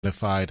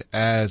identified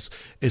as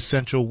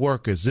essential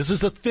workers. This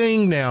is a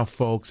thing now,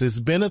 folks. It's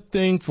been a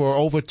thing for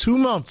over 2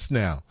 months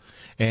now.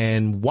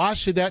 And why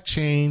should that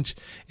change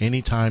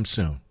anytime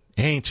soon?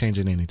 It ain't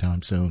changing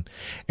anytime soon.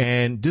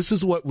 And this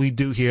is what we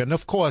do here. And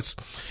of course,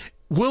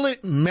 will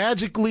it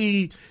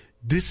magically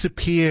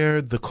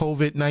disappear the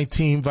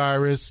COVID-19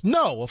 virus?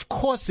 No, of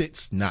course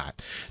it's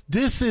not.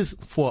 This is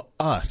for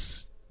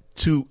us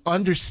to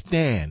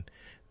understand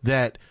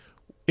that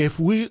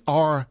if we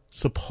are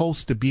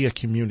supposed to be a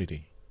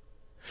community,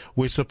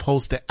 we're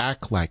supposed to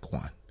act like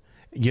one.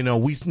 You know,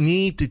 we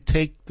need to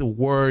take the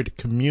word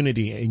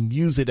community and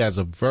use it as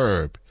a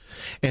verb.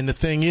 And the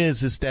thing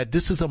is that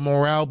this is a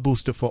morale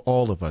booster for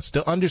all of us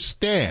to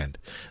understand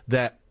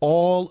that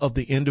all of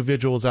the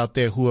individuals out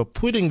there who are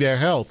putting their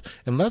health,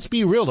 and let's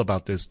be real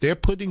about this, they're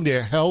putting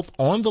their health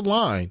on the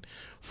line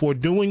for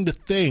doing the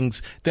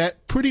things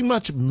that pretty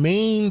much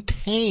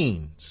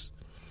maintains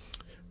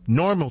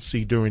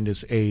normalcy during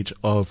this age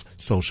of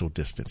social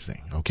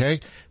distancing. Okay.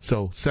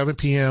 So 7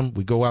 p.m.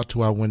 we go out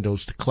to our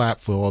windows to clap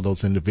for all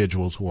those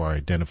individuals who are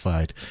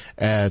identified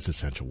as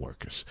essential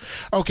workers.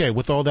 Okay.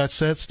 With all that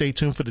said, stay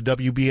tuned for the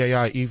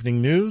WBAI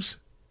Evening News.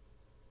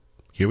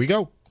 Here we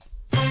go.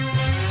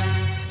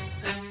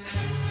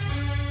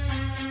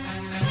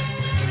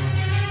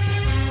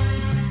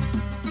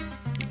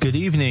 Good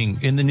evening.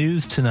 In the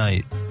news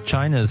tonight,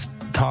 China's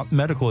top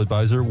medical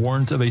advisor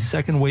warns of a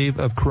second wave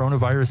of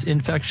coronavirus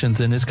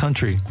infections in his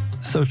country.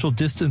 Social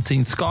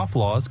distancing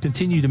scofflaws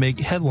continue to make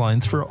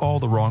headlines for all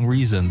the wrong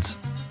reasons.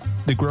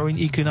 The growing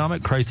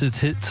economic crisis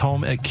hits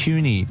home at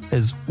CUNY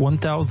as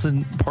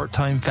 1,000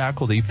 part-time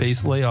faculty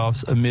face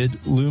layoffs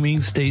amid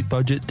looming state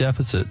budget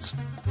deficits.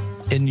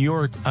 In New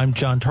York, I'm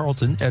John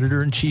Tarleton,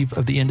 editor-in-chief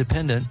of The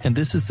Independent, and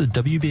this is the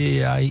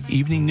WBAI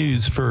Evening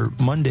News for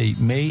Monday,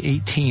 May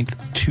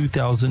 18th,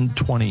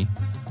 2020.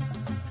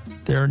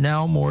 There are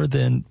now more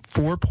than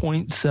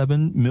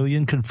 4.7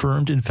 million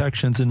confirmed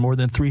infections and more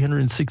than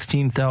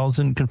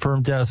 316,000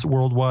 confirmed deaths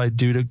worldwide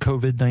due to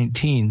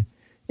COVID-19.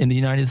 In the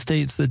United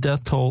States, the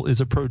death toll is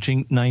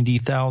approaching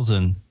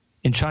 90,000.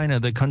 In China,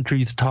 the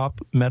country's top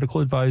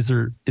medical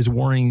advisor is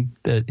warning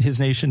that his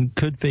nation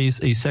could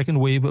face a second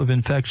wave of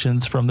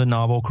infections from the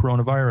novel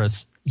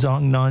coronavirus.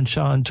 Zhang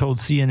Nanshan told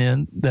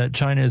CNN that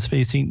China is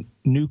facing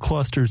new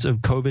clusters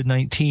of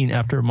COVID-19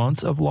 after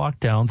months of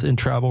lockdowns and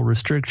travel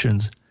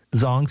restrictions.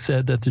 Zhang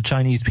said that the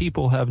Chinese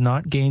people have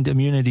not gained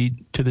immunity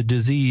to the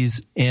disease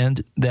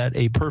and that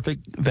a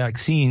perfect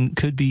vaccine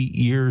could be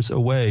years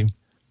away.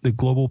 The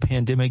global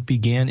pandemic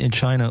began in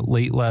China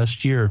late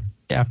last year.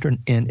 After an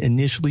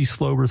initially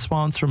slow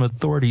response from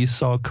authorities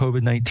saw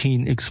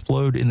COVID-19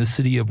 explode in the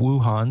city of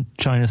Wuhan,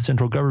 China's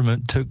central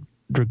government took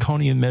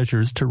draconian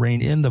measures to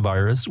rein in the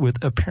virus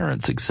with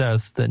apparent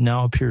success that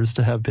now appears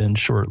to have been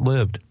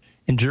short-lived.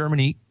 In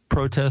Germany,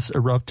 protests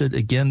erupted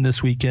again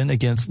this weekend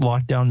against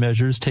lockdown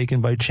measures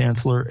taken by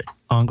Chancellor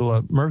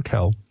Angela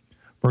Merkel.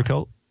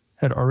 Merkel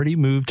had already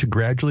moved to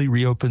gradually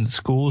reopen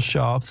schools,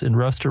 shops, and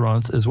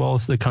restaurants, as well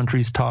as the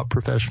country's top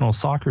professional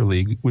soccer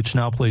league, which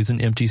now plays in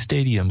empty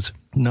stadiums.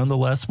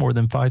 Nonetheless, more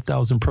than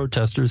 5,000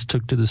 protesters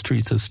took to the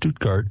streets of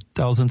Stuttgart.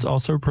 Thousands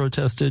also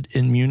protested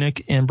in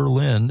Munich and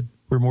Berlin,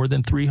 where more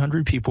than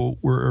 300 people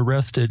were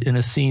arrested in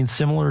a scene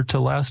similar to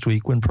last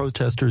week when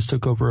protesters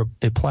took over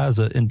a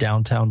plaza in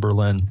downtown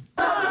Berlin.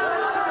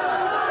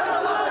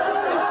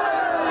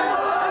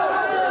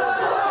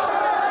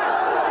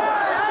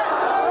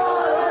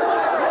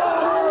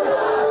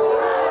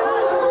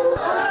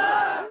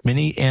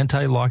 Many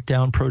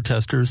anti-lockdown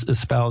protesters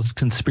espoused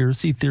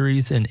conspiracy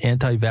theories and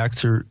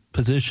anti-vaxxer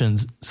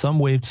positions. Some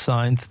waved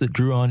signs that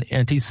drew on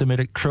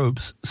anti-Semitic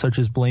tropes, such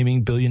as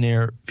blaming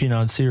billionaire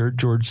financier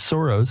George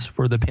Soros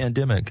for the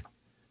pandemic.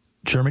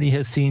 Germany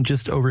has seen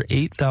just over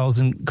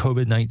 8,000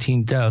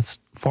 COVID-19 deaths,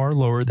 far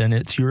lower than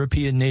its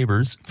European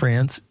neighbors,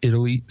 France,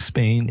 Italy,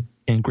 Spain,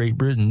 and Great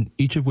Britain,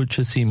 each of which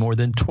has seen more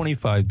than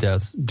 25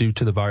 deaths due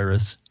to the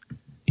virus.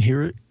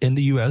 Here in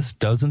the U.S.,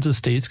 dozens of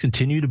states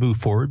continue to move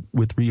forward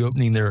with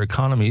reopening their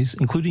economies,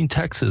 including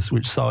Texas,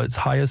 which saw its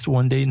highest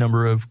one-day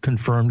number of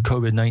confirmed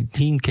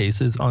COVID-19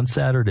 cases on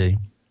Saturday.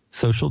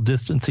 Social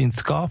distancing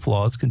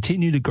scofflaws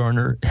continue to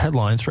garner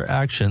headlines for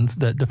actions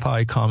that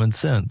defy common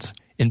sense.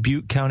 In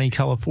Butte County,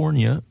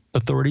 California,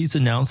 authorities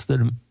announced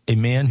that a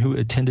man who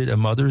attended a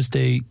Mother's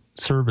Day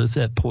service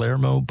at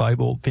Palermo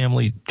Bible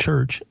Family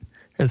Church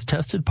has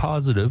tested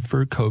positive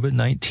for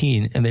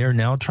COVID-19, and they are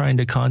now trying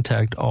to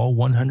contact all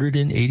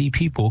 180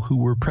 people who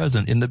were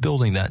present in the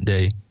building that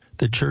day.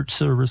 The church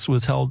service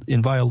was held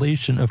in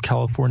violation of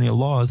California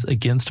laws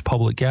against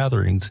public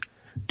gatherings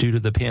due to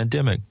the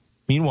pandemic.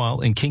 Meanwhile,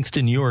 in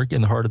Kingston, New York,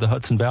 in the heart of the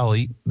Hudson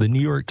Valley, the New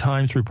York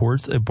Times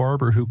reports a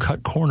barber who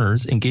cut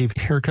corners and gave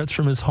haircuts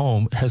from his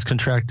home has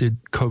contracted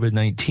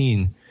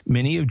COVID-19.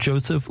 Many of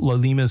Joseph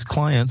Lalima's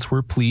clients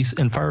were police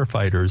and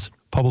firefighters.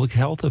 Public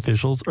health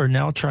officials are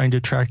now trying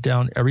to track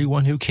down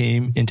everyone who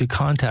came into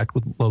contact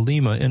with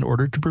Lalima in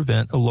order to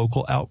prevent a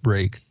local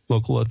outbreak.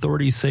 Local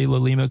authorities say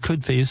Lalima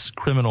could face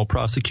criminal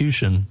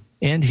prosecution.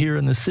 And here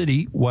in the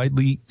city,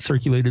 widely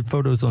circulated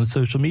photos on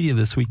social media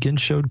this weekend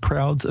showed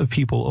crowds of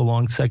people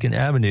along 2nd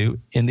Avenue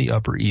in the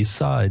Upper East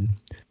Side.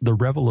 The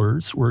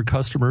revelers were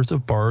customers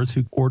of bars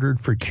who ordered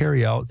for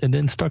carryout and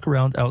then stuck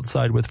around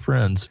outside with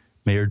friends.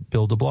 Mayor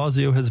Bill de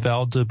Blasio has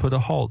vowed to put a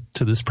halt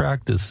to this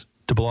practice.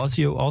 De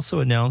Blasio also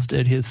announced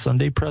at his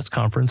Sunday press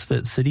conference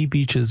that city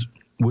beaches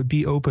would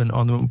be open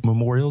on the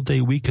Memorial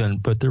Day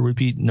weekend, but there would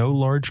be no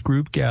large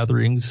group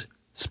gatherings,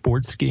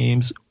 sports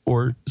games,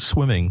 or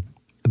swimming.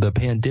 The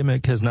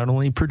pandemic has not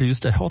only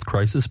produced a health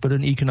crisis, but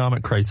an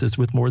economic crisis,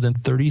 with more than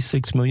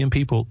 36 million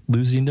people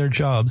losing their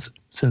jobs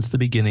since the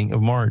beginning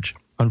of March.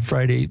 On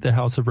Friday, the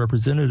House of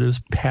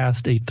Representatives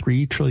passed a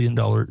 $3 trillion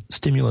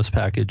stimulus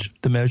package.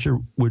 The measure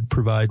would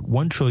provide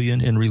 $1 trillion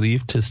in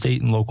relief to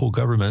state and local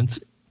governments,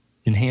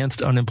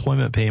 enhanced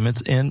unemployment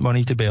payments, and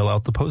money to bail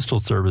out the Postal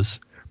Service.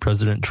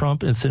 President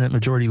Trump and Senate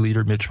Majority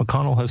Leader Mitch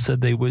McConnell have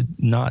said they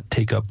would not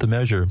take up the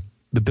measure.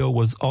 The bill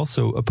was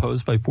also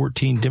opposed by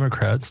 14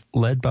 Democrats,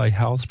 led by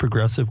House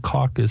Progressive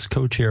Caucus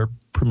co-chair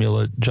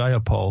Pramila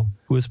Jayapal,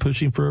 who is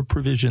pushing for a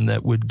provision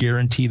that would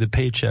guarantee the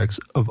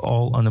paychecks of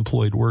all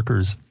unemployed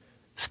workers.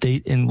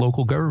 State and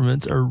local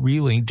governments are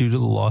reeling due to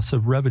the loss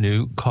of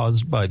revenue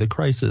caused by the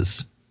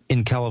crisis.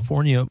 In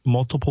California,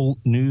 multiple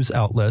news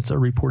outlets are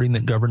reporting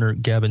that Governor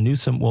Gavin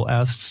Newsom will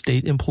ask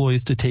state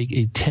employees to take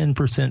a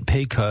 10%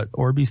 pay cut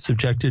or be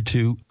subjected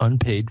to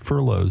unpaid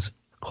furloughs.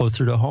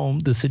 Closer to home,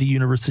 the City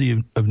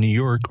University of New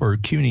York, or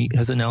CUNY,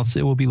 has announced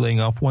it will be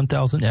laying off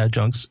 1,000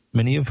 adjuncts,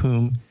 many of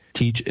whom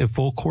teach a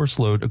full course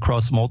load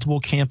across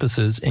multiple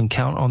campuses and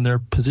count on their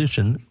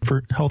position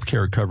for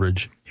healthcare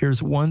coverage.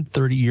 Here's one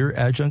 30-year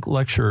adjunct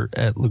lecturer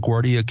at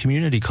LaGuardia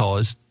Community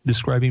College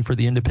describing for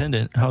The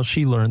Independent how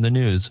she learned the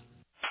news.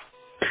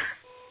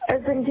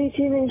 I've been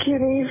teaching in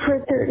CUNY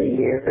for 30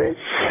 years,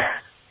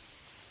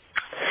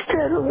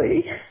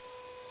 steadily.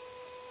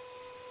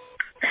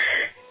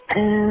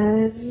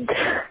 And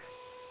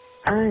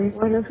I'm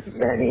one of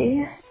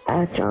many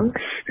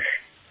adjuncts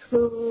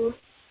who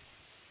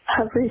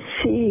have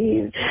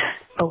received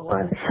a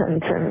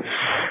one-sentence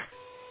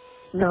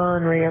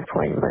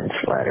non-reappointment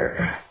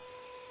letter.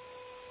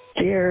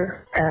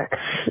 Dear X,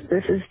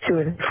 this is to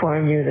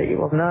inform you that you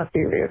will not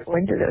be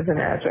reappointed as an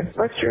adjunct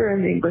lecturer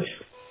in the English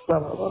blah,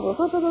 blah, blah, blah,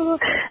 blah, blah, blah,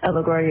 at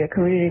LaGuardia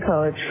Community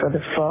College for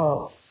the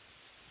fall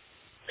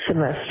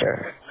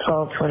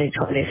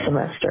 2020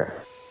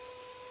 semester.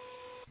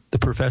 The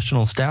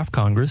Professional Staff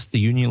Congress, the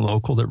union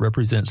local that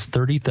represents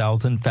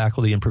 30,000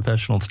 faculty and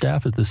professional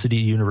staff at the City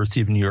University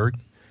of New York,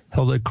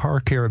 held a car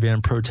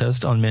caravan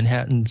protest on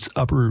Manhattan's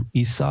Upper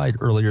East Side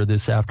earlier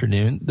this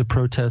afternoon. The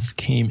protest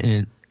came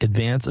in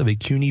advance of a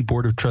CUNY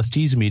Board of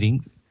Trustees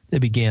meeting that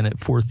began at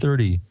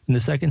 4:30. In the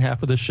second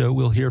half of the show,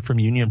 we'll hear from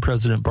Union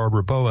President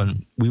Barbara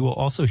Bowen. We will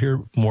also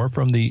hear more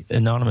from the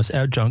anonymous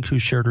adjunct who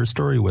shared her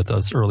story with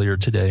us earlier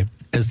today.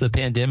 As the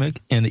pandemic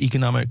and the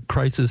economic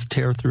crisis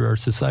tear through our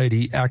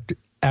society,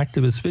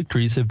 activist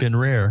victories have been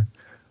rare.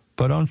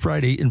 But on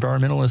Friday,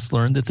 environmentalists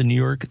learned that the New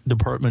York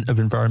Department of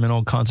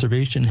Environmental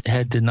Conservation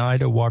had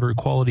denied a water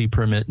quality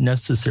permit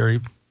necessary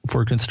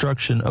for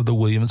construction of the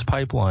Williams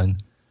Pipeline.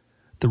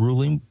 The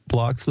ruling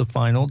blocks the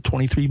final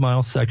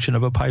 23-mile section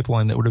of a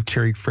pipeline that would have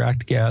carried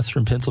fracked gas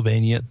from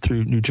Pennsylvania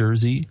through New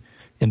Jersey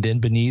and then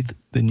beneath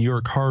the New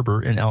York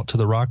harbor and out to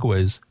the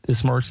Rockaways.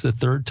 This marks the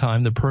third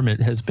time the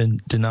permit has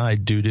been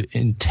denied due to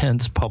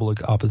intense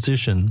public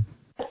opposition.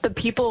 The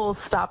people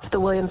stopped the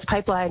Williams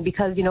Pipeline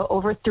because,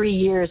 over 3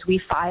 years, we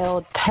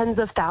filed tens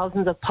of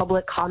thousands of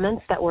public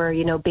comments that were,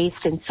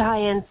 based in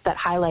science, that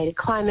highlighted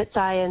climate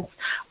science.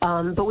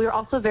 But we were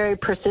also very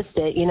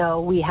persistent.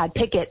 We had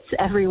pickets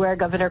everywhere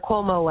Governor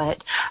Cuomo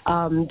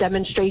went,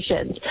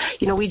 demonstrations.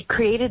 We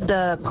created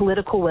the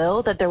political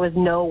will that there was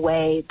no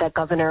way that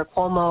Governor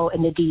Cuomo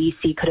and the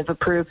DEC could have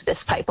approved this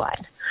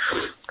pipeline.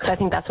 So I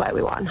think that's why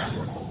we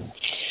won.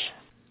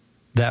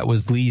 That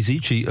was Lee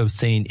Zichi of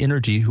Sane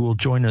Energy, who will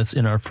join us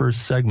in our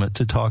first segment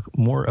to talk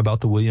more about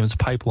the Williams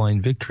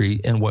Pipeline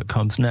victory and what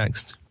comes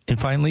next. And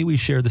finally, we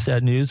share the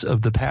sad news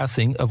of the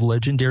passing of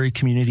legendary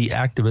community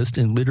activist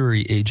and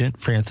literary agent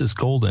Francis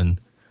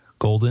Golden.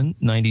 Golden,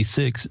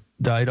 96,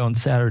 died on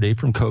Saturday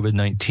from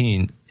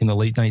COVID-19. In the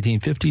late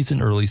 1950s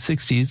and early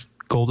 60s,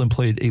 Golden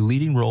played a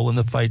leading role in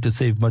the fight to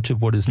save much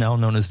of what is now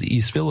known as the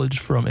East Village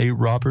from a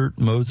Robert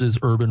Moses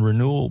urban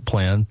renewal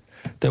plan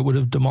that would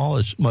have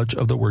demolished much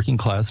of the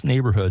working-class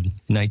neighborhood.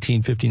 In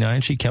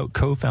 1959, she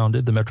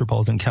co-founded the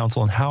Metropolitan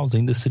Council on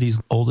Housing, the city's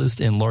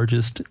oldest and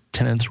largest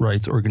tenants'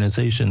 rights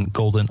organization.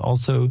 Golden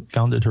also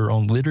founded her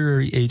own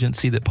literary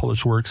agency that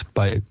published works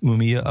by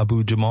Mumia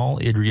Abu-Jamal,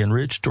 Adrienne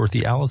Rich,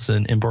 Dorothy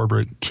Allison, and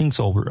Barbara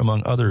Kingsolver,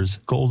 among others.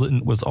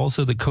 Golden was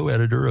also the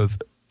co-editor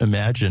of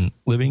Imagine,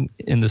 Living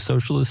in the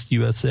Socialist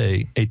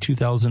USA, a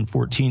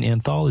 2014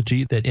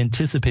 anthology that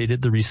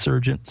anticipated the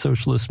resurgent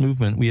socialist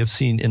movement we have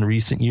seen in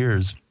recent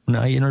years. When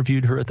I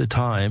interviewed her at the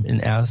time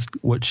and asked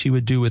what she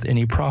would do with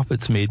any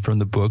profits made from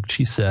the book,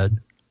 she said,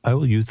 "I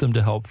will use them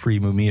to help free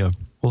Mumia."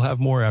 We'll have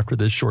more after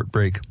this short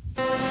break.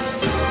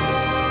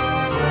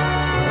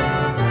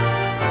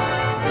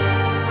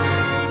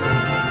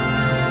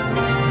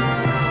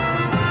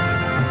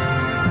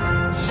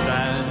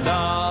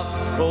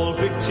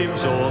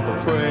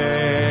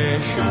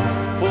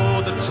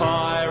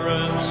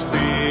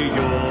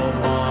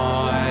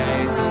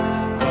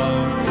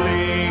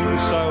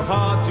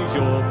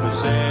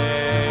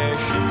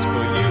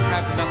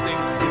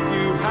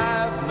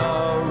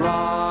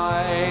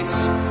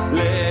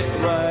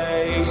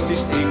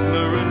 greatest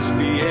ignorance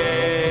be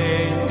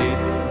ended,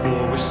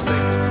 for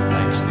respect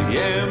makes the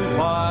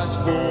empires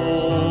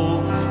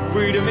fall.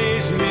 Freedom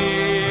is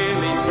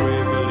merely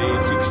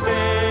privilege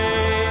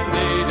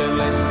extended,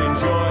 unless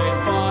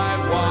enjoyed by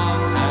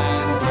one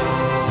and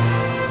all.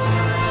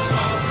 So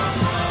come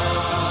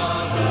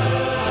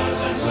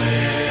brothers and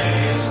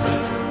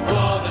sisters,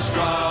 for the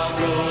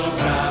struggle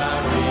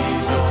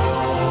carries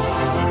on.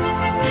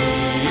 The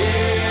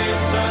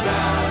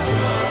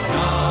international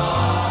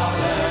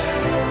knowledge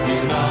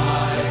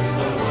unites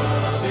the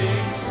world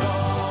in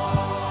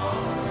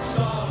song.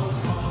 So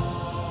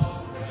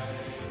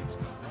comrades,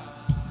 come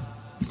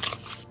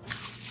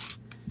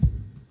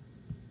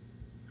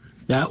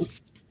round.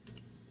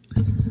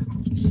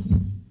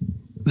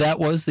 That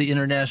was the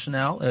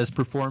Internationale as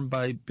performed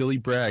by Billy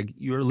Bragg.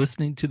 You are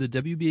listening to the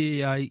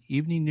WBAI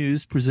Evening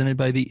News presented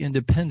by The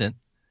Independent,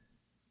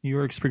 New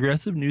York's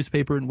progressive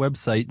newspaper and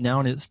website, now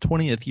in its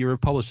 20th year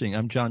of publishing.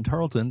 I'm John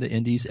Tarleton, the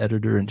Indy's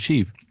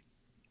editor-in-chief.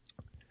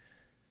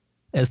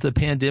 As the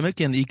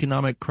pandemic and the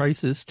economic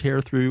crisis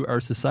tear through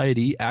our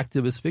society,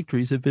 activist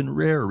victories have been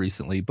rare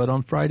recently. But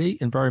on Friday,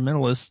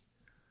 environmentalists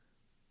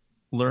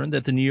learned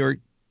that the New York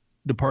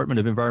Department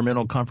of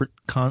Environmental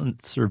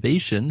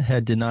Conservation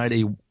had denied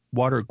a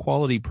water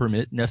quality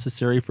permit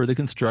necessary for the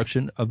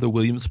construction of the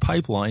Williams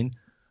Pipeline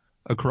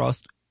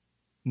across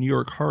New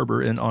York Harbor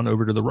and on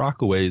over to the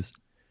Rockaways.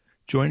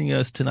 Joining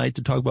us tonight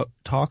to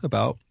talk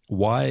about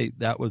why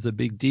that was a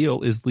big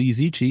deal is Lee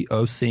Zichy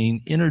of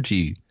Sane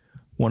Energy,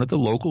 one of the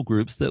local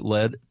groups that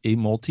led a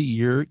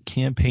multi-year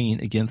campaign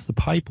against the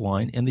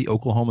pipeline and the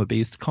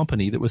Oklahoma-based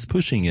company that was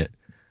pushing it.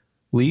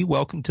 Lee,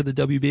 welcome to the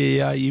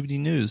WBAI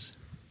Evening News.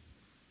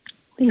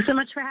 Thanks so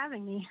much for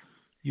having me.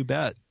 You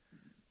bet.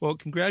 Well,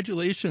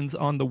 congratulations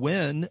on the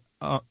win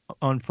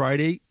on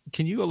Friday.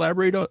 Can you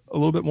elaborate a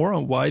little bit more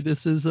on why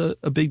this is a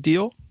big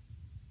deal?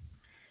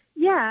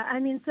 Yeah,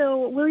 I mean,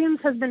 so Williams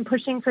has been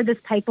pushing for this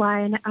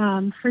pipeline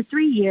for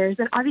 3 years,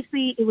 and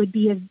obviously it would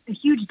be a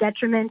huge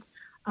detriment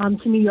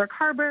to New York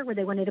Harbor, where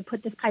they wanted to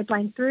put this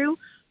pipeline through,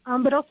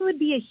 but also it would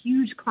be a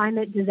huge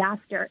climate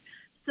disaster.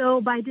 So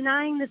by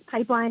denying this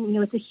pipeline,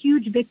 it's a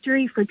huge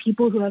victory for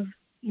people who have,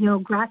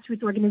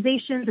 grassroots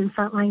organizations and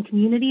frontline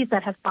communities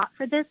that have fought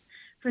for this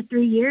for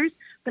 3 years.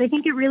 But I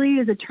think it really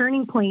is a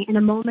turning point in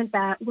a moment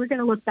that we're going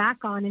to look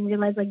back on and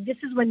realize, this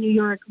is when New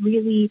York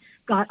really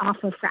got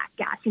off of frack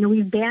gas.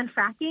 We've banned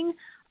fracking,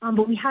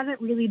 but we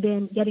haven't really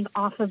been getting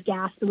off of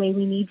gas the way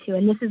we need to.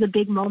 And this is a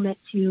big moment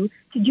to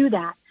do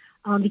that,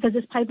 because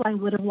this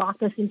pipeline would have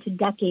locked us into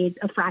decades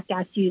of frack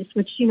gas use,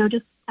 which,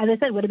 just as I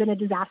said, would have been a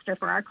disaster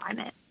for our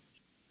climate.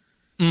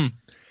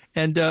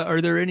 And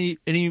are there any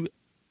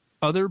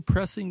other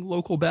pressing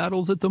local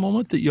battles at the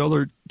moment that y'all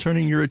are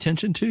turning your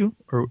attention to,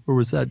 or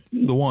was that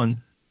the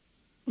one?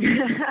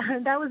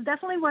 That was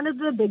definitely one of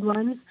the big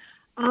ones.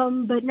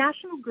 But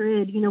National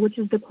Grid, which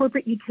is the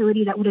corporate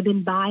utility that would have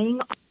been buying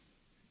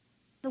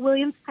the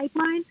Williams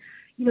pipeline,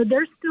 they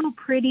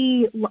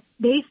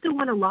still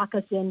want to lock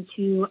us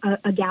into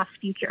a gas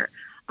future.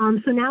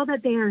 So now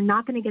that they are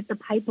not going to get the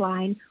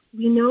pipeline,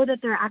 we know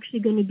that they're actually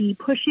going to be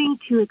pushing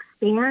to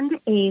expand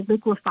a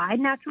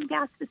liquefied natural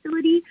gas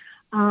facility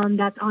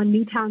that's on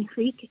Newtown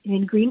Creek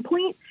in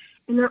Greenpoint,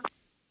 and they're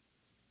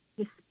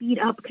to speed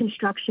up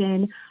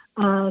construction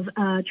of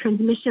a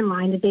transmission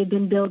line that they've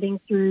been building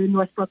through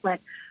North Brooklyn.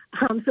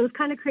 So it's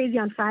kind of crazy.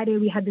 On Friday,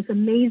 we had this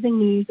amazing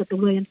news that the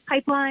Williams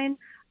pipeline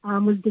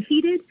was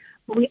defeated,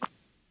 but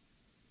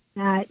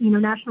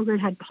National Grid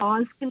had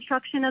paused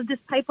construction of this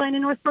pipeline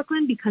in North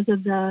Brooklyn because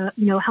of the,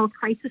 health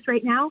crisis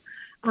right now.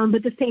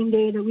 But the same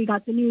day that we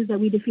got the news that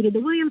we defeated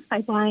the Williams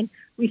pipeline,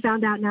 we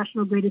found out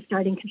National Grid is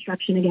starting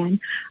construction again.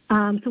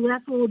 So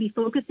that's where we'll be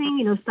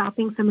focusing,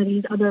 stopping some of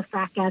these other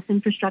frack gas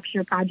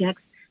infrastructure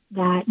projects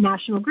that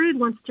National Grid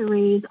wants to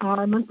raise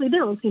our monthly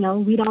bills.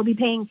 We'd all be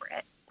paying for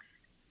it.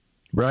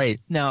 Right.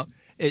 Now,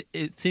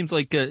 it seems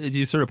like as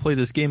you sort of play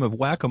this game of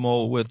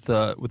whack-a-mole with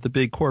the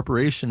big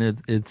corporation,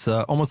 it's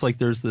almost like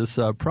there's this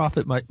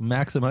profit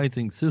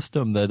maximizing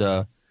system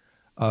that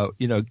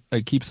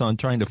keeps on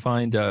trying to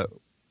find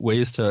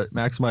ways to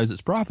maximize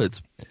its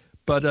profits.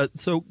 But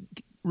so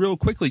real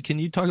quickly, can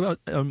you talk about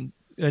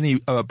any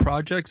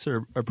projects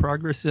or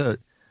progress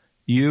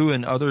you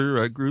and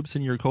other groups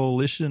in your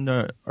coalition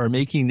are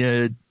making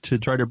to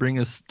try to bring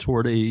us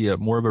toward a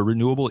more of a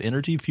renewable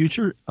energy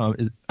future? I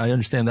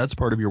understand that's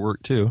part of your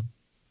work too.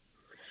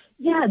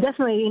 Yeah,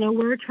 definitely.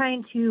 We're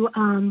trying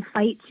to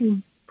fight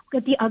to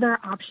get the other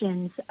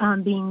options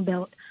being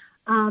built.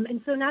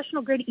 And so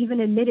National Grid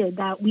even admitted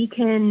that we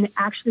can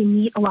actually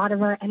meet a lot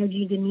of our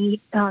energy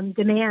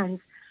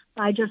demands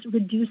by just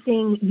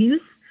reducing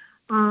use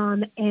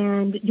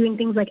and doing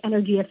things like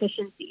energy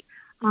efficiency.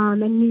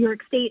 And New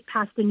York State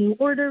passed a new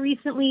order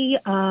recently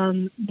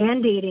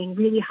mandating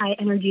really high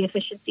energy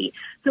efficiency.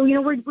 So,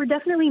 we're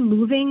definitely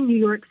moving New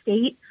York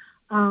State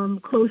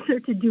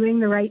closer to doing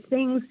the right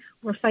things.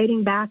 We're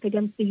fighting back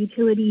against the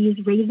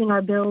utilities, raising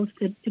our bills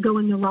to go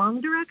in the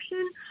wrong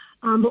direction.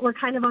 But we're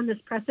kind of on this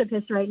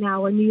precipice right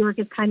now where New York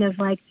is kind of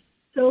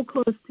so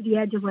close to the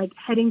edge of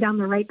heading down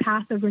the right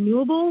path of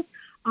renewables.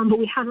 but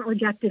we haven't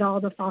rejected all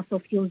the fossil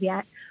fuels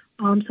yet.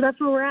 So that's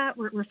where we're at.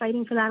 We're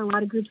fighting for that. A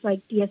lot of groups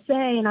like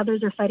DSA and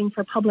others are fighting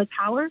for public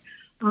power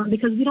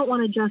because we don't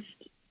want to just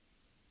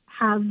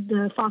have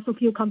the fossil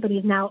fuel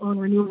companies now own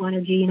renewable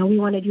energy. We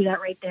want to do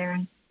that right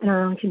there in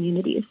our own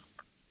communities.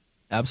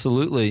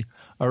 Absolutely.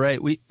 All right.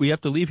 We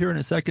have to leave here in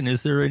a second.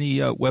 Is there any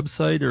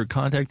website or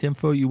contact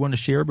info you want to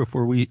share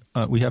before we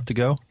have to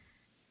go?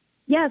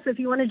 Yes. If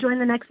you want to join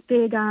the next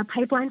big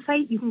pipeline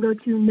fight, you can go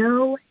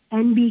to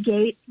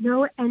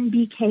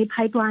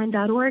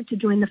nobkpipeline.org to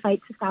join the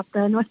fight to stop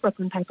the North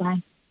Brooklyn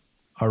pipeline.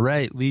 All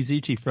right. Lee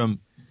Zichy from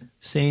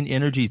Sane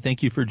Energy,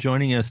 thank you for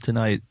joining us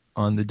tonight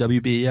on the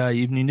WBAI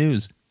Evening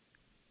News.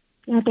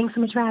 Yeah, thanks so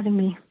much for having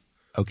me.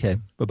 Okay.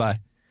 Bye-bye.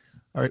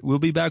 All right. We'll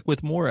be back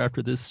with more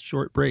after this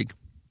short break.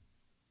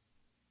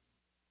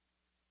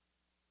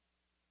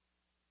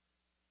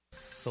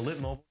 So Lit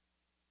Mobile.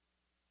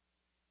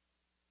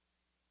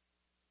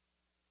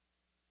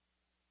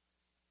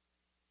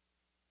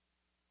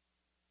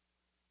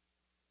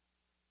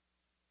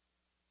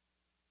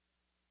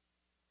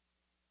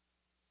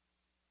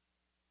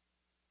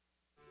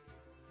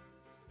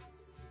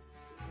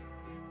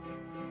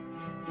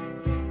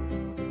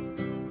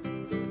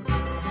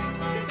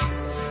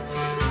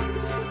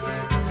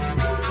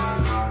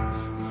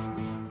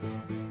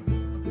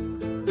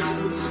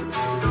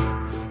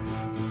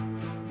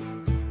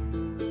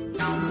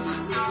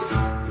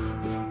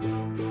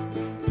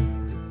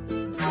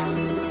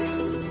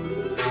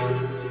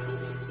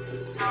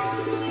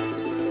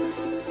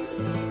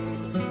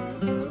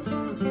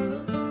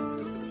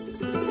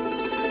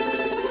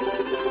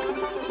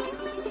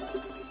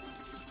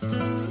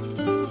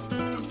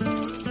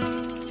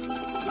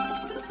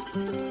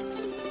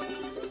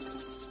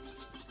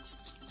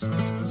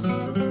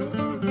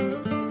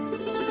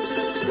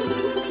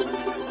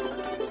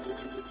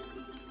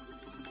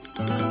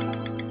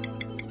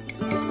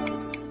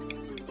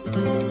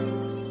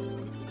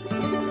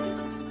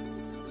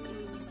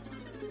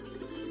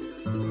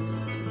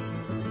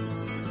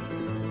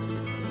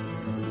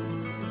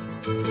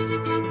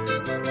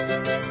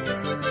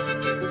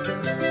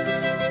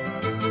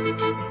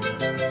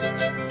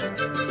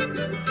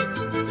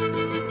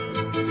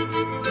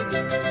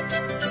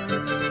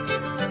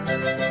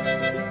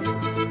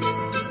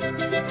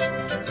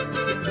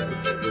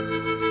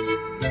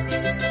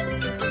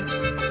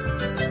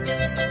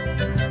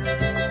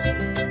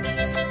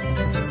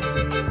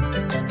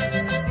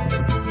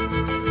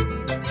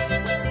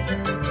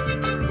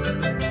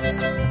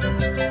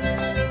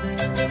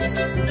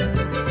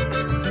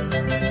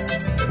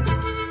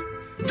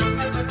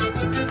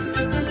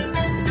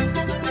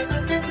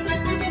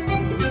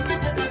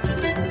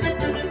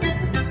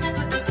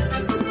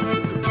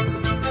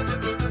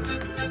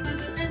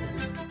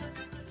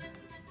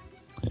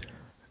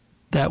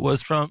 That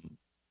was from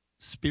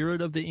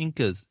Spirit of the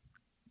Incas.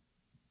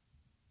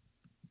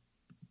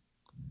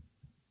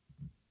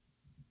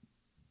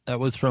 That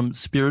was from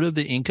Spirit of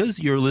the Incas.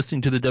 You're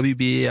listening to the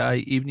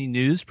WBAI Evening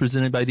News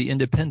presented by The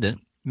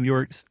Independent, New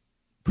York's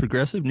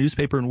progressive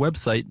newspaper and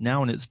website,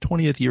 now in its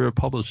 20th year of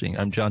publishing.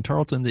 I'm John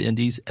Tarleton, the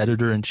Indy's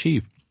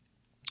editor-in-chief.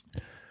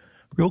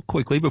 Real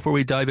quickly, before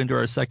we dive into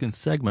our second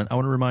segment, I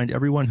want to remind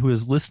everyone who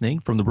is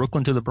listening, from the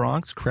Brooklyn to the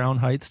Bronx, Crown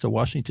Heights to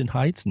Washington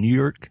Heights,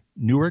 Newark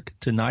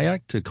to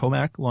Nyack to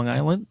Comac, Long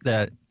Island,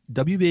 that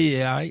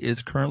WBAI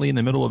is currently in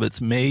the middle of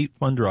its May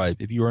fund drive.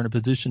 If you are in a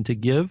position to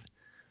give,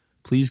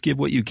 please give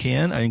what you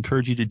can. I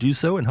encourage you to do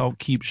so and help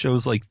keep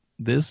shows like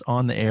this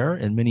on the air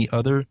and many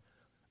other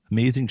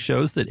amazing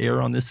shows that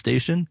air on this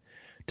station.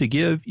 To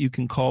give, you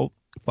can call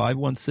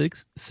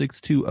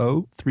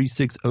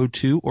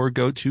 516-620-3602 or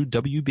go to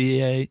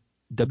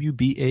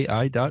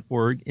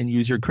WBAI.org and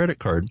use your credit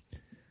card.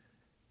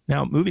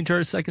 Now, moving to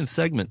our second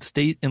segment,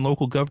 state and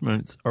local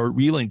governments are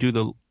reeling due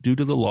to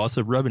the loss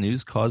of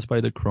revenues caused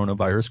by the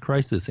coronavirus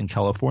crisis. In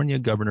California,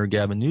 Governor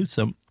Gavin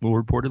Newsom will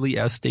reportedly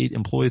ask state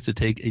employees to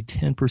take a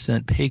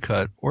 10% pay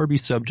cut or be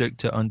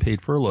subject to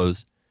unpaid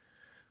furloughs.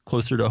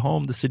 Closer to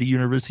home, the City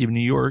University of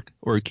New York,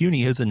 or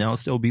CUNY, has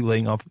announced it will be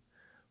laying off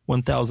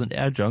 1,000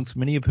 adjuncts,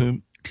 many of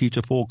whom teach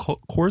a full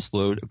course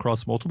load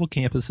across multiple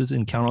campuses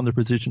and count on their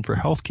position for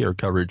health care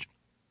coverage.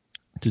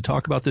 To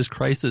talk about this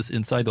crisis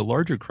inside the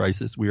larger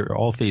crisis we are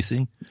all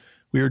facing,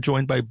 we are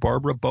joined by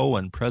Barbara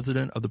Bowen,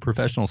 president of the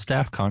Professional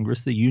Staff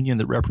Congress, the union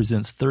that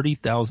represents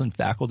 30,000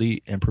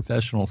 faculty and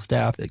professional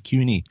staff at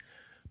CUNY.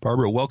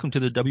 Barbara, welcome to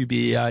the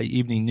WBAI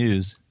Evening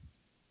News.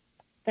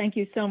 Thank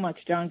you so much,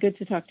 John. Good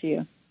to talk to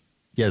you.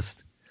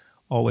 Yes,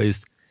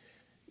 always.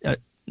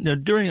 Now,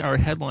 during our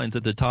headlines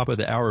at the top of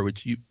the hour,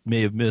 which you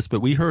may have missed, but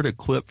we heard a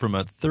clip from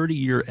a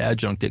 30-year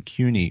adjunct at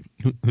CUNY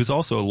who's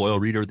also a loyal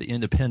reader of The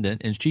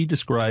Independent, and she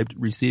described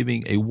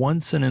receiving a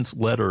one-sentence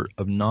letter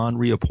of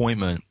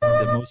non-reappointment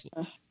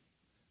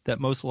that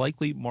most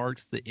likely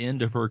marks the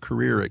end of her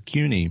career at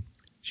CUNY.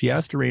 She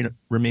asked to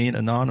remain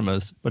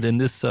anonymous, but in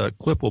this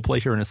clip we'll play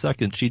here in a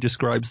second, she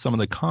describes some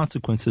of the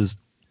consequences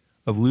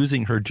of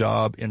losing her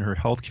job and her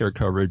health care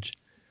coverage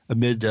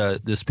amid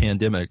this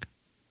pandemic.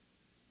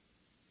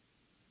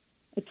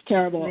 It's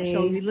terrible.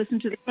 Shall we listen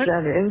to the clip? Is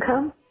that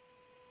income?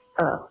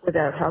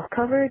 without health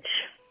coverage,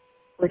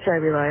 which I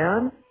rely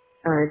on.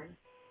 I'm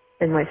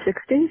in my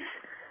 60s.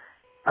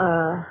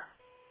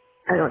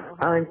 I don't know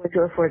how I'm going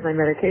to afford my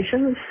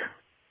medications.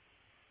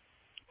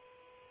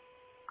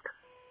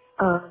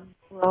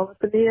 We're all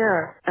up in the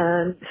air,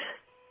 and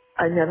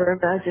I never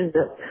imagined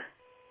that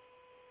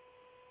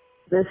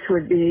this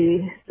would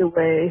be the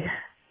way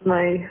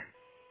my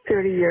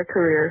 30-year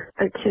career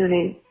at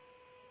CUNY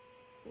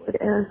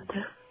would end.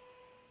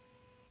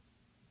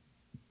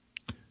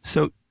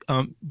 So,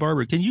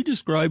 Barbara, can you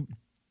describe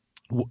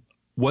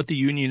what the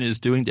union is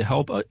doing to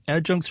help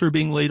adjuncts who are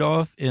being laid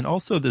off, and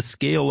also the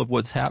scale of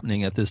what's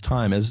happening at this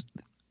time, as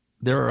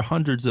there are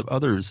hundreds of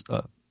others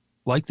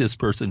like this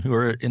person who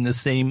are in the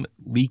same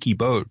leaky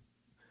boat?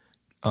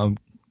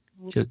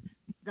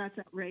 That's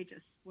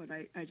outrageous, what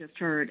I just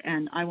heard,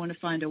 and I want to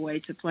find a way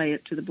to play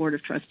it to the Board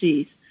of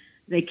Trustees.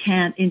 They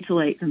can't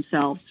insulate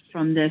themselves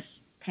from this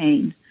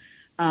pain.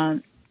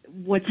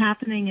 What's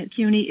happening at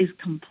CUNY is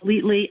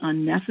completely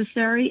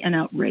unnecessary and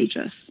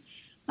outrageous.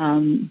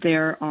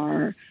 There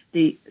are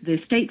the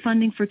state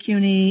funding for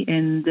CUNY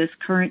in this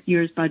current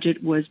year's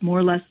budget was more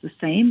or less the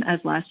same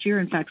as last year,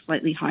 in fact,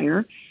 slightly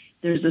higher.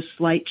 There's a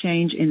slight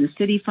change in the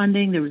city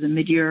funding. There was a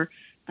mid-year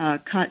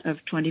cut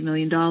of $20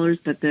 million,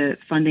 but the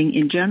funding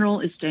in general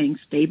is staying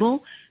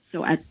stable.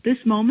 So at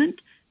this moment,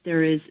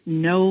 there is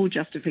no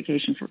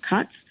justification for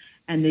cuts.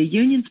 And the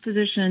union's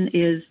position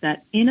is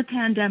that in a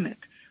pandemic,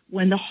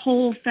 when the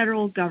whole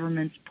federal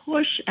government's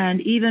push,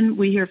 and even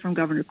we hear from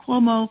Governor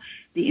Cuomo,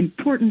 the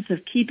importance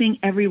of keeping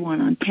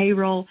everyone on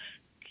payroll,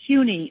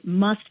 CUNY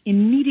must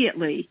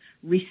immediately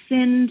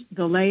rescind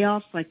the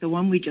layoffs like the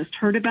one we just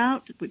heard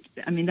about. Which,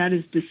 I mean, that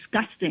is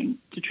disgusting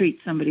to treat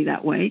somebody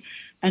that way.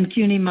 And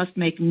CUNY must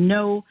make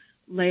no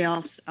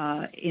layoffs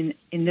in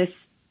this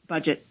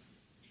budget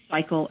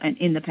cycle and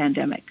in the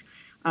pandemic.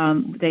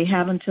 They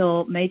have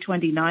until May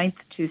 29th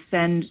to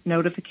send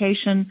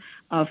notification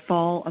of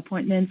fall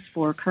appointments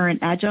for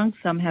current adjuncts.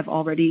 Some have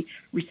already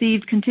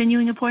received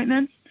continuing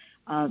appointments.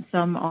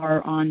 Some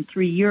are on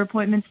 3-year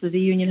appointments that the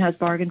union has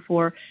bargained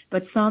for.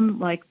 But some,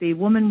 like the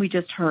woman we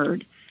just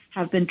heard,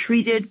 have been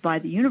treated by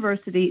the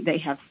university. They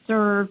have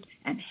served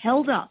and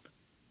held up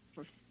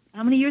for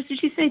how many years did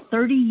she say?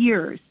 30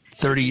 years.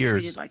 30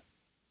 years. Like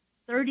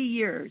 30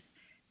 years.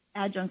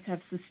 Adjuncts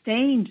have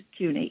sustained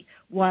CUNY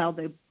while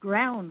the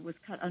ground was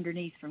cut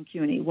underneath from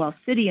CUNY, while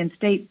city and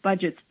state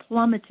budgets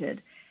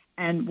plummeted,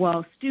 and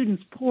while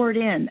students poured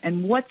in.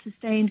 And what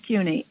sustained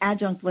CUNY?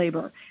 Adjunct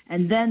labor.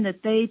 And then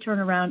that they turn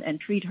around and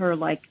treat her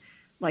like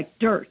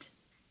dirt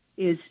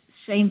is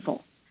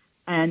shameful.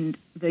 And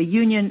the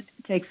union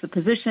takes the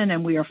position,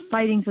 and we are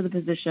fighting for the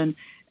position,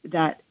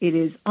 that it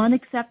is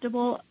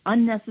unacceptable,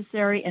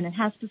 unnecessary, and it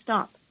has to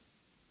stop.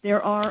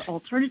 There are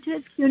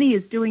alternatives. CUNY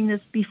is doing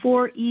this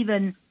before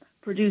even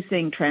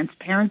producing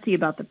transparency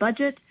about the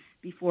budget,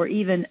 before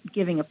even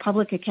giving a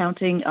public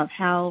accounting of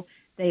how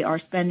they are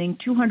spending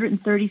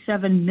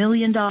 $237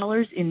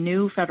 million in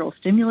new federal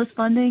stimulus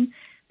funding,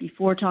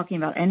 before talking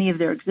about any of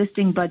their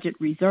existing budget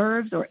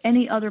reserves or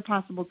any other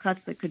possible cuts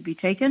that could be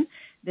taken.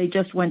 They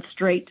just went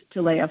straight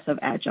to layoffs of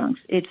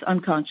adjuncts. It's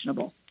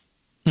unconscionable.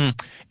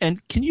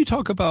 And can you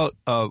talk about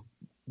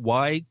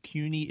why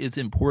CUNY is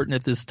important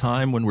at this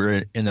time when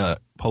we're in a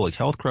public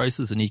health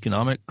crisis, an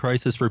economic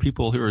crisis, for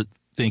people who are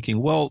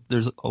thinking, well,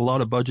 there's a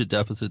lot of budget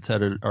deficits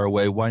headed our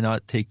way. Why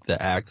not take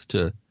the axe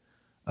to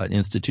an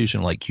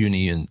institution like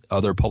CUNY and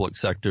other public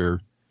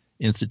sector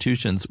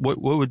institutions? What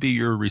would be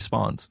your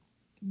response?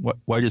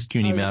 Why does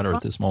CUNY matter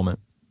at this moment?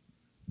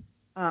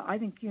 I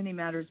think CUNY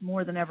matters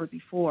more than ever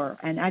before.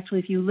 And actually,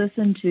 if you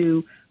listen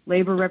to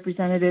labor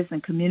representatives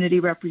and community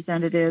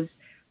representatives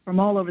from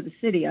all over the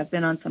city, I've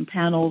been on some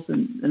panels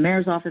in the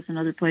mayor's office and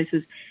other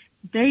places,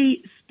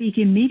 they speak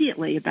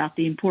immediately about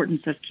the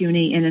importance of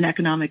CUNY in an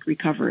economic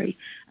recovery.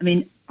 I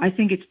mean, I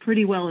think it's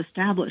pretty well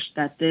established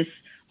that this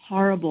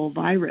horrible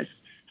virus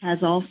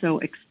has also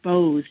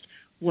exposed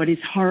what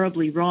is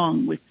horribly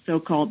wrong with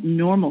so-called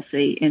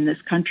normalcy in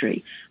this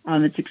country.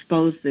 It's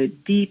exposed the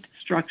deep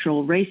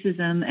structural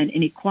racism and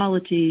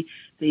inequality,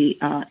 the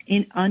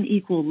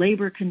unequal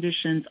labor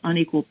conditions,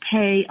 unequal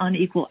pay,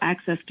 unequal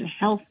access to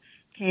health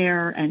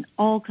care and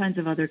all kinds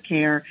of other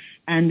care,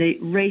 and the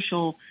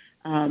racial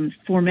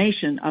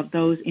formation of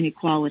those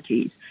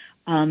inequalities.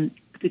 The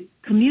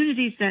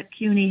communities that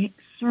CUNY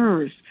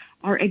serves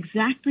are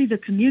exactly the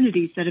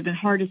communities that have been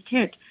hardest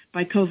hit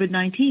by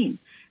COVID-19.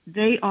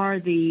 They are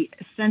the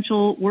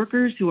essential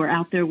workers who are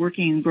out there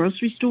working in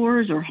grocery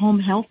stores or home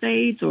health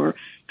aides or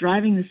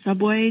driving the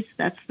subways.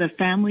 That's the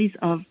families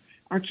of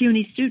our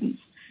CUNY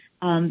students.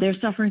 They're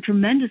suffering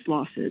tremendous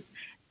losses.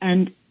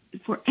 And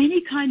for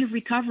any kind of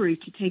recovery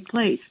to take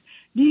place,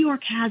 New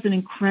York has an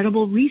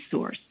incredible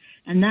resource,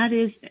 and that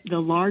is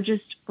the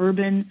largest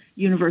urban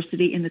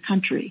university in the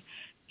country.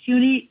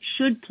 CUNY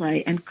should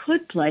play and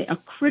could play a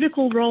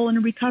critical role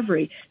in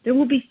recovery. There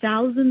will be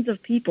thousands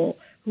of people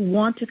who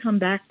want to come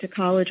back to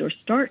college or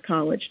start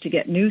college to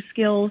get new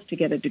skills, to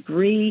get a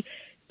degree,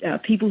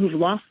 people who've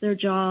lost their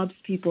jobs,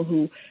 people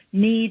who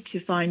need to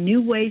find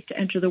new ways to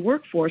enter the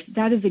workforce.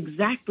 That is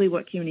exactly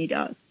what CUNY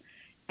does.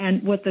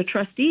 And what the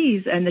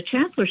trustees and the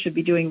chancellor should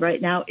be doing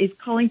right now is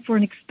calling for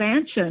an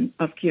expansion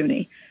of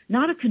CUNY,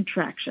 not a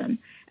contraction.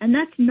 And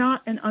that's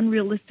not an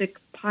unrealistic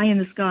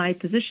pie-in-the-sky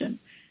position.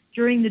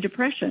 During the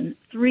Depression,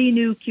 3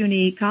 new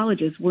CUNY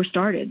colleges were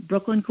started,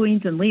 Brooklyn,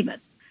 Queens, and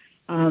Lehman,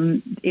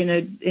 in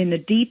a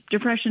deep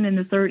depression in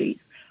the 30s.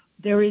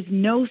 There is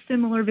no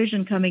similar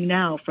vision coming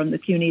now from the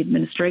CUNY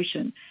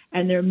administration,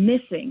 and they're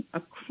missing a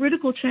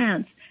critical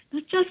chance,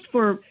 not just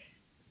for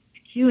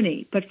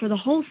CUNY, but for the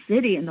whole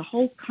city and the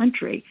whole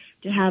country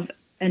to have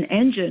an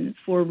engine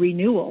for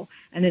renewal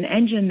and an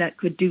engine that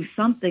could do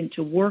something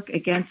to work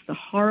against the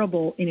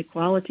horrible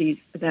inequalities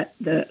that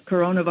the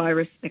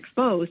coronavirus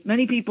exposed.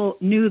 Many people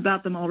knew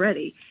about them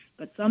already,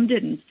 but some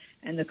didn't,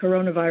 and the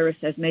coronavirus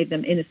has made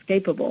them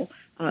inescapable.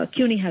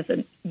 CUNY has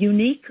a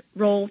unique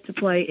role to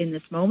play in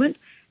this moment,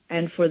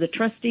 and for the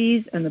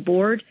trustees and the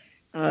board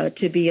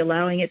to be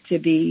allowing it to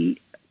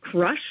be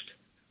crushed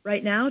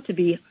right now, to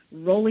be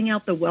rolling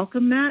out the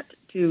welcome mat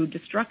to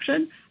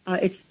destruction,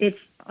 it's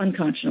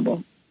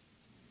unconscionable.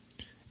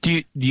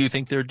 Do you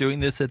think they're doing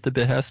this at the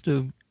behest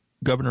of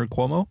Governor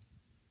Cuomo?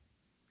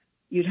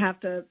 You'd have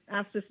to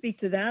ask to speak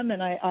to them,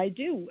 and I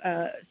do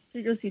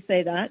seriously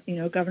say that.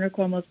 Governor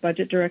Cuomo's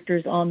budget director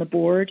is on the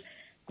board.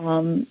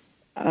 Governor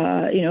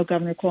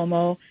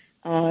Cuomo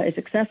is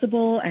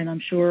accessible, and I'm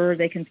sure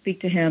they can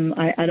speak to him.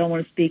 I don't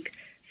want to speak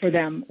for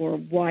them or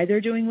why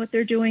they're doing what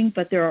they're doing,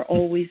 but there are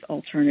always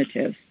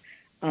alternatives.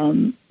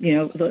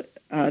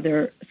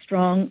 Their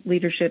strong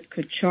leadership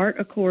could chart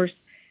a course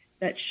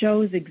that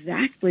shows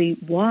exactly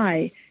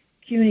why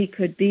CUNY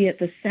could be at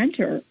the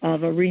center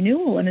of a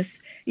renewal. And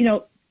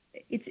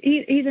it's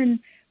even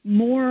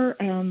more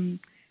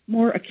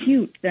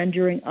acute than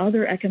during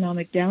other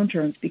economic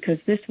downturns,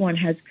 because this one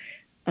has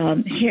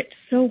hit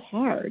so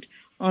hard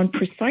on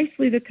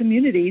precisely the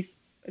communities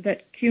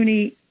that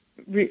CUNY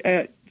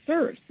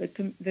serves,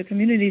 the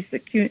communities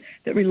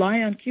that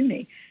rely on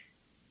CUNY.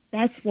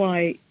 That's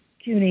why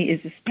CUNY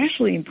is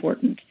especially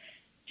important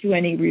to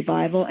any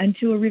revival and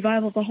to a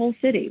revival of the whole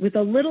city. With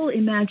a little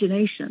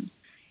imagination,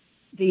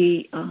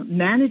 the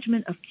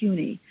management of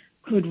CUNY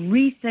could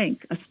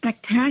rethink a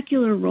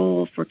spectacular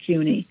role for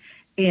CUNY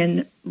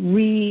in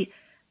reimagining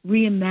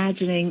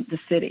the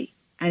city.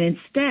 And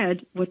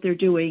instead, what they're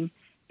doing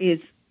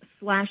is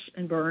slash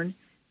and burn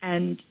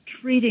and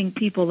treating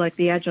people like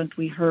the adjunct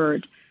we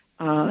heard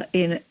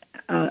in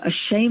a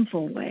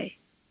shameful way.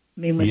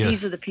 I mean,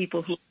 these are the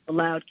people who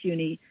allowed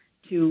CUNY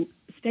to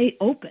stay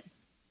open,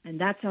 and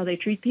that's how they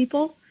treat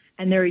people.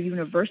 And they're a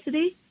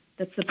university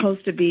that's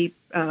supposed to be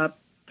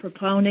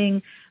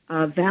propounding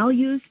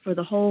values for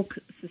the whole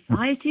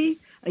society,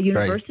 a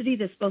university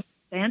that's supposed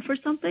to stand for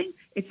something.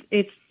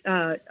 It's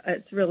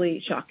really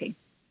shocking.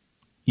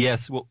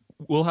 Yes,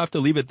 we'll have to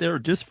leave it there.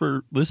 Just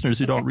for listeners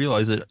who don't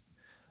realize it,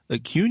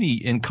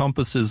 CUNY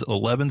encompasses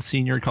 11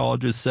 senior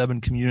colleges, 7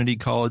 community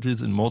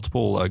colleges, and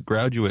multiple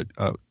graduate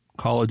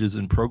colleges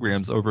and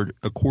programs, over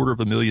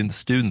 250,000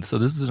 students. So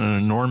this is an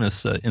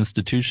enormous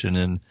institution.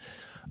 And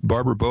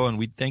Barbara Bowen,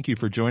 we thank you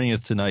for joining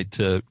us tonight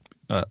to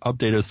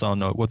update us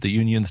on what the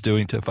union's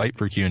doing to fight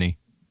for CUNY.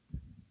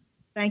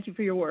 Thank you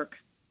for your work.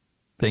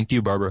 Thank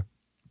you, Barbara.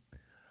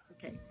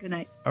 Okay, good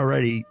night. All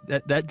righty.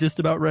 That just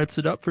about wraps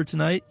it up for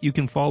tonight. You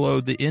can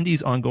follow the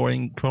Indy's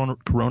ongoing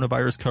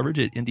coronavirus coverage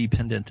at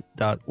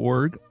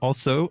independent.org.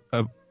 Also,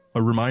 a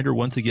reminder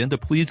once again to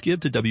please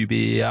give to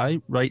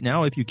WBAI right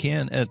now if you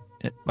can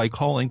by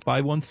calling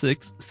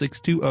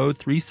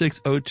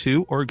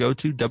 516-620-3602 or go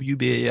to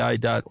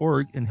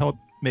WBAI.org and help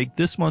make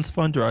this month's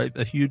fund drive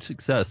a huge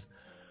success.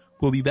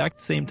 We'll be back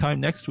the same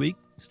time next week.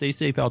 Stay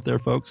safe out there,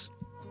 folks.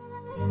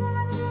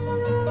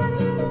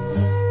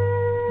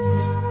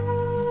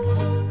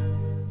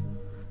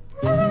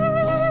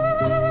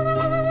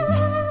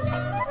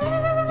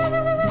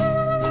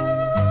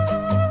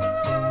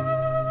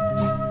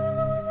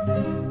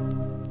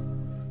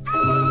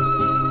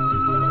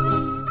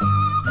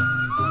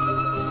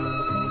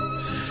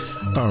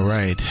 All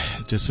right.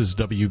 This is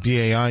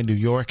WBAI New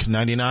York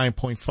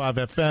 99.5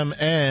 FM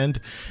and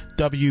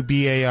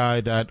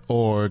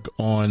WBAI.org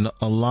on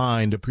a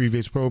line. The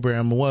previous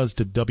program was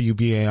the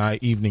WBAI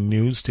Evening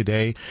News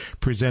today,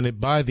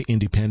 presented by the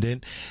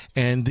Independent.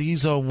 And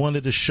these are one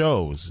of the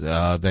shows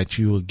that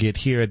you will get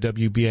here at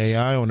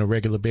WBAI on a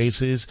regular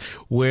basis,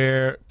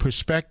 where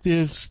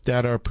perspectives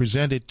that are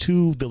presented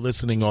to the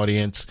listening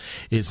audience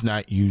is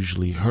not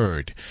usually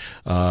heard.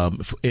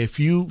 If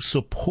you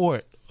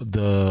support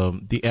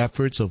the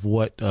efforts of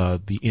what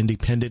the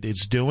Independent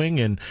is doing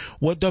and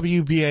what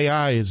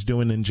WBAI is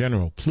doing in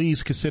general,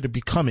 please consider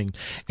becoming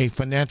a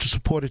financial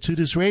supporter to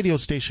this radio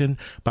station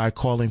by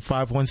calling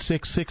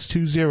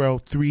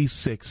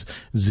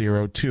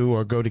 516-620-3602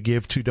 or go to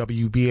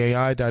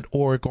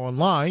give2wbai.org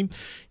online.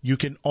 You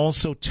can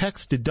also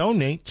text to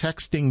donate,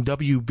 texting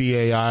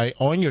WBAI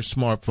on your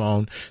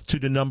smartphone to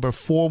the number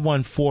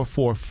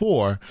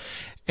 41444.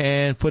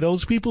 And for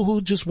those people who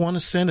just want to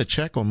send a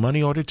check or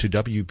money order to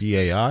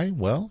WBAI,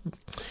 well,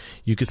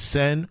 you can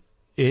send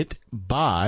it by